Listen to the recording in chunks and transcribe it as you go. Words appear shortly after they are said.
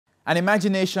An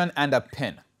imagination and a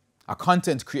pen. A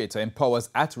content creator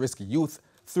empowers at-risk youth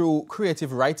through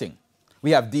creative writing. We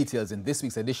have details in this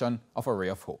week's edition of A Ray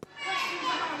of Hope.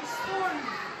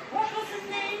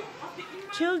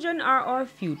 Children are our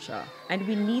future, and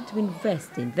we need to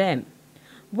invest in them.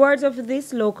 Words of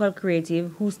this local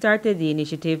creative who started the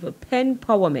initiative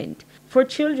Penpowerment for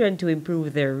children to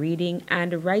improve their reading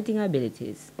and writing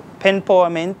abilities.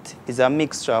 Penpowerment is a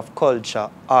mixture of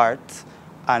culture, art,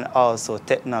 and also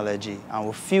technology, and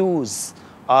we fuse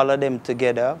all of them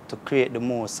together to create the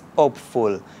most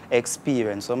hopeful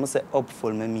experience. When I say hopeful,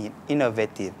 I mean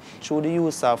innovative. Through the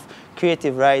use of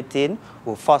creative writing,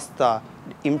 we foster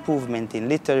improvement in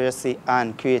literacy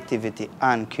and creativity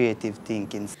and creative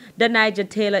thinking. Danijah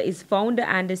Taylor is founder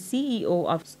and the CEO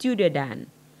of Studio Dan.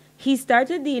 He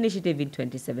started the initiative in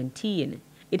 2017.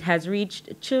 It has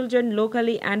reached children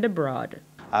locally and abroad.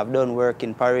 I've done work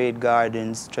in Parade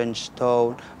Gardens,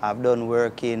 Trenchtown. I've done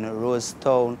work in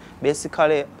Rosetown.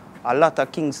 Basically, a lot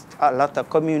of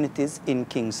communities in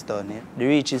Kingston. The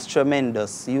reach is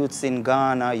tremendous. Youths in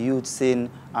Ghana, youths in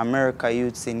America,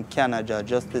 youths in Canada,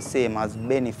 just the same, has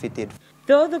benefited.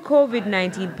 Though the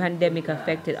COVID-19 pandemic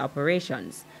affected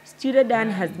operations, Studio Dan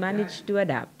has managed to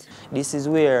adapt. This is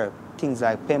where things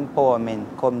like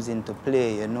Penpowerment comes into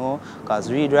play, you know,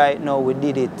 because right now we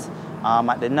did it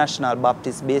at the National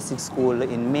Baptist Basic School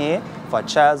in May for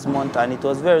Child's Month, and it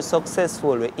was very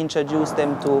successful. We introduced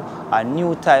them to a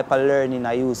new type of learning.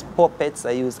 I use puppets,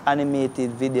 I use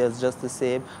animated videos just the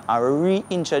same, and we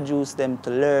reintroduced them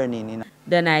to learning.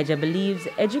 Danijah believes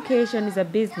education is a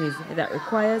business that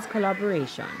requires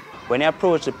collaboration. When I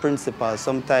approach the principal,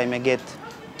 sometimes I get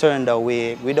turned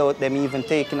away without them even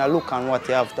taking a look on what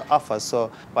you have to offer.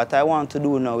 So what I want to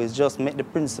do now is just make the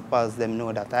principals them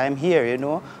know that I'm here, you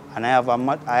know, and I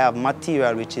have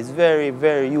material which is very,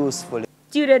 very useful.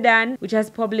 Studio Dan, which has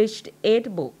published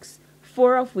 8 books,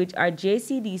 4 of which are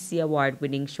JCDC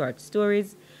award-winning short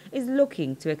stories, is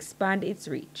looking to expand its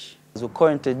reach. We're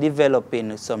currently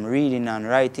developing some reading and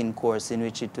writing course in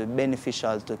which it will be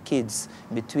beneficial to kids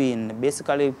between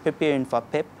basically preparing for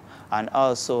PEP and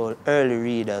also early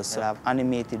readers. So I have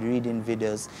animated reading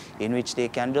videos in which they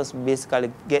can just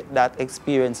basically get that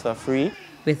experience for free.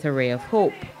 With A Ray of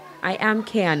Hope, I am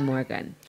Kean Morgan.